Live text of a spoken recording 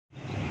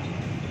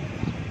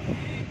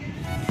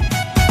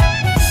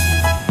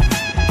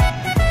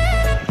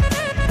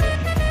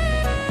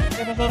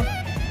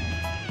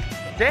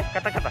C,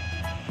 kata-kata.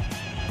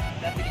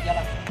 Hati di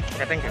jalan.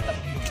 Oke, thank you.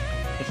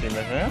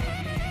 Bismillah.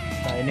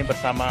 Nah, ini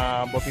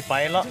bersama Bobby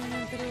Pilot,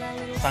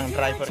 sang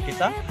driver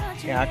kita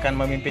yang akan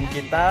memimpin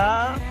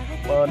kita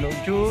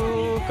menuju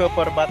ke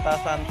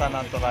perbatasan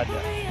Tanah Toraja.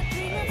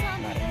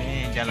 Nah,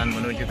 ini jalan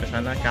menuju ke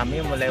sana. Kami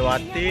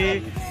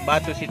melewati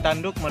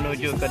Batusitanduk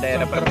menuju ke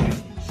daerah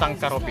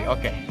Sangkaropi.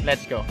 Oke,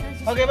 let's go.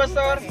 Oke,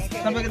 Pastor.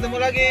 Sampai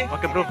ketemu lagi.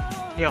 Oke, bro.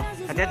 Yo,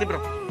 hati-hati,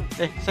 bro.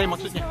 Saya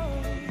maksudnya.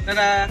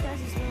 Dadah.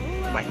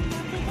 Bye.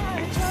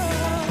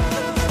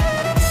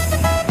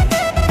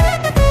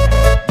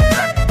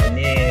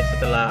 Ini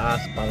setelah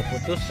aspal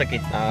putus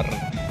sekitar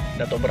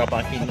atau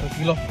berapa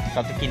kilo?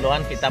 1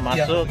 kiloan kita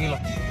masuk. Ya,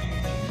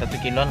 1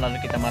 kiloan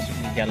lalu kita masuk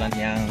di jalan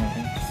yang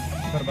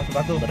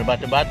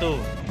berbatu-batu.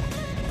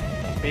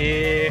 Tapi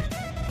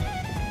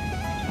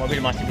mobil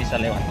masih bisa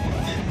lewat.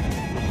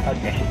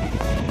 Oke.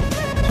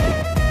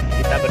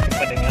 Kita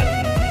berjumpa dengan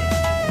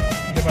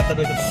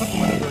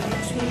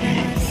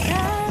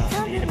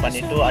di depan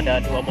itu ada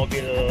 2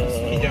 mobil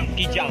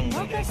kijang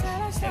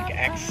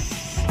RGX.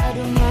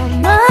 Aduh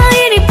mama,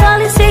 ini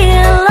paling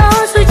silau.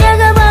 So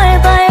jaga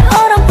baik-baik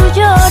orang ku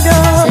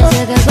jodoh.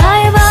 Saya jaga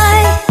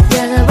baik-baik,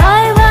 jaga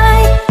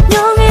baik-baik.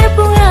 Nyongi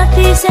pun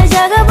hati saya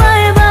jaga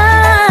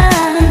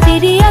baik-baik. Nanti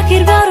di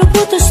akhir baru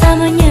putus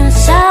sama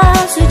nyesal.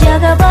 So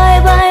jaga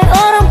baik-baik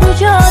orang ku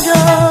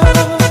jodoh.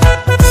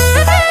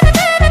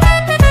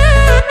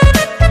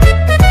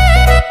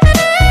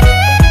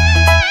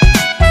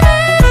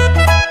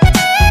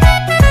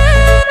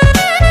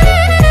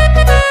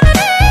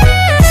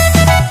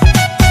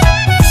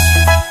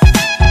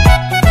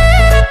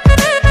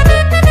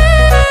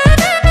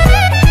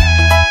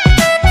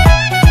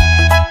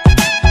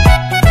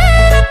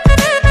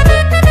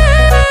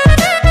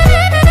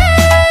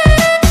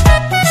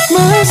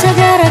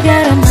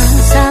 Gara-gara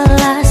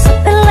masalah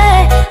sepele,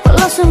 kok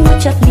langsung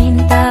ngucap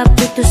minta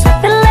putus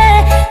sepele.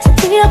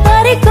 Setiap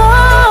hari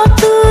kau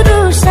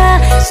tuduh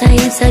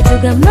sayang saya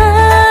juga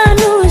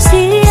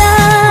manusia.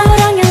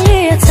 Orang yang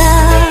lihat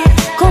sah,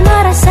 kau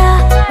marah sah.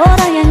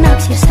 Orang yang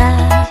naksir sah,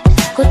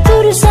 kau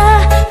tuduh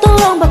sah.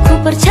 Tolong baku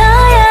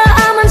percaya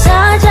aman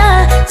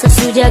saja.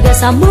 Sesu jaga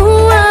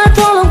semua,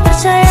 tolong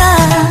percaya.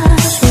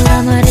 Suara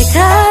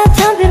mereka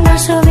hampir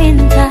masuk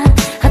minta.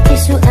 Hati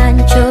su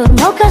hancur,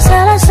 maukah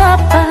salah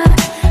sapa?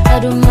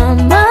 Aduh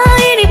mama,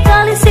 ini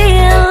paling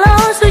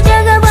silau. So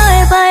jaga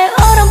baik-baik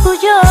orang ku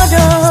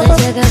jodoh.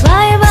 Saya jaga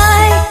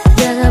baik-baik,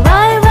 jaga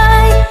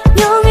baik-baik.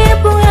 Nyongi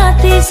pun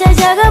hati saya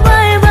jaga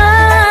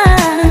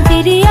baik-baik. Nanti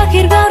di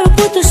akhir baru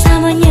putus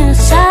sama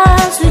nyesal.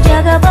 So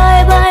jaga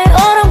baik-baik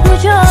orang ku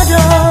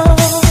jodoh.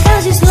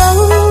 Kasih slow,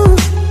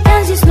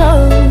 kasih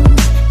slow,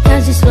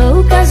 kasih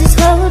slow.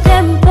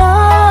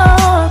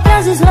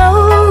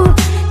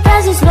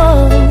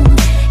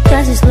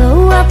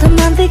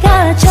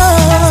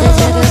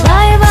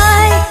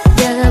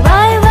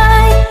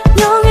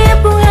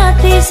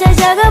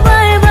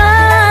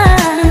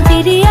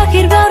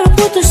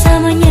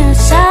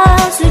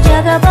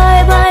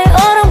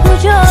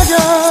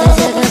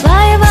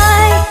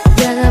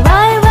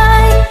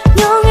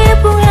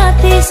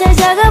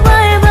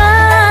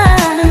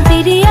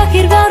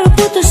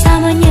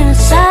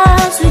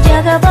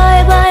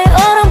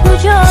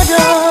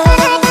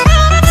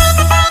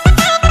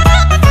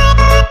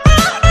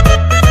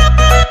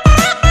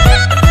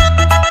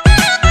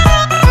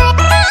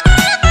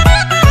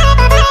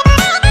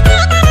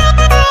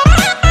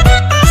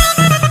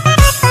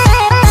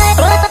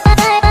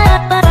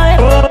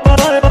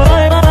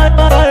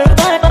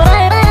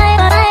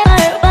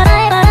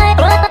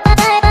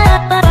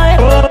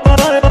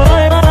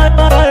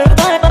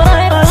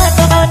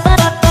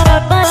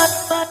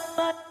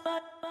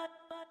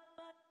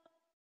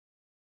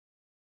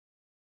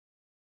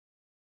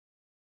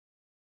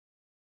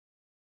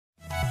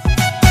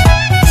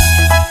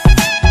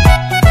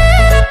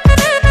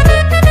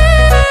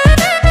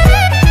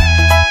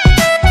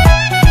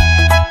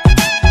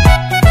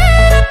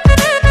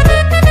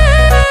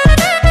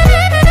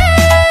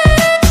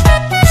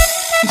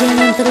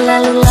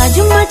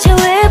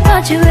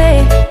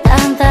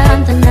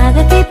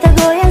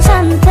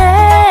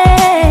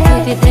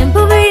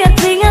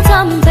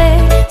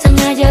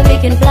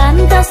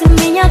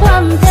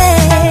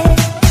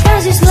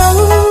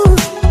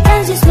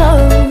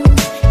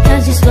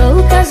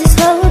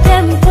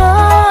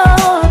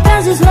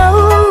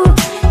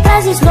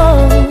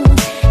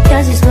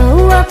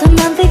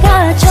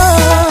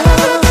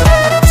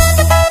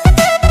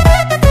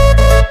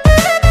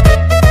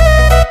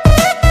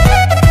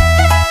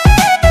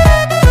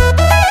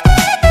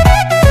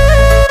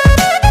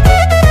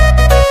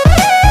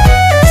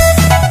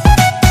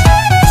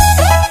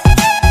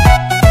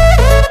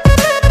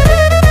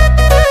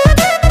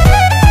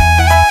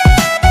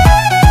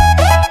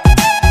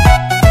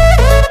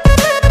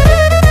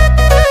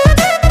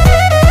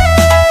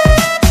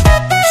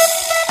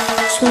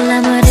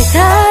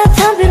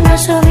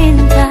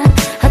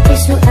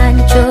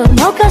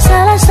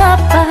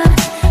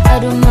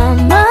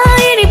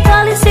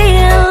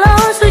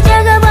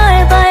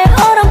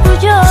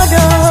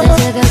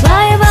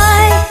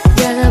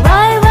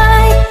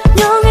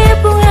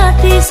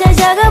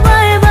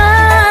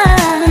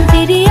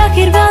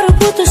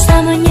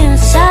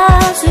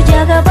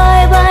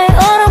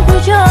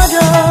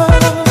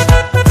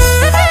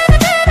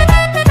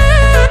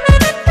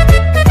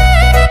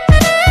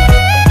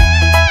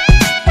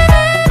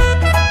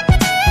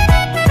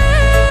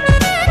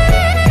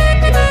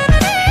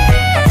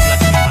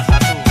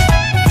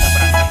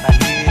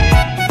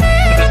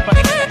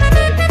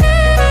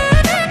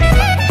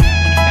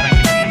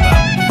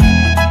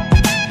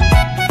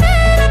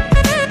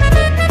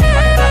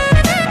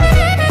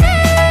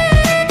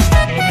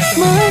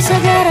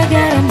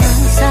 gara-gara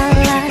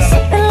masalah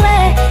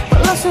sepele,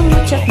 kok langsung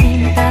ucap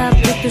minta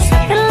putus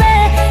sepele.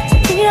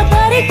 Setiap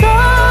hari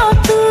kau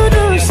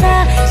tuduh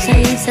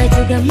sayang saya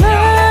juga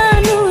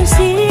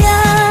manusia.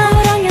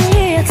 Orang yang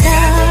lihat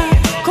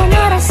kau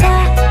merasa,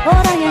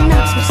 orang yang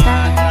nafsu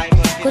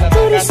kau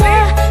tuduh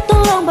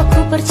tolong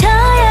baku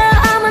percaya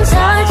aman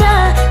saja.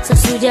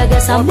 Sesu jaga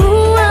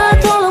semua,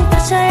 tolong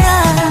percaya.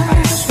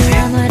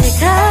 Sudah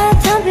mereka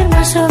tampil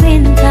masuk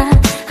minta,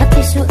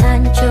 hati su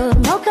hancur.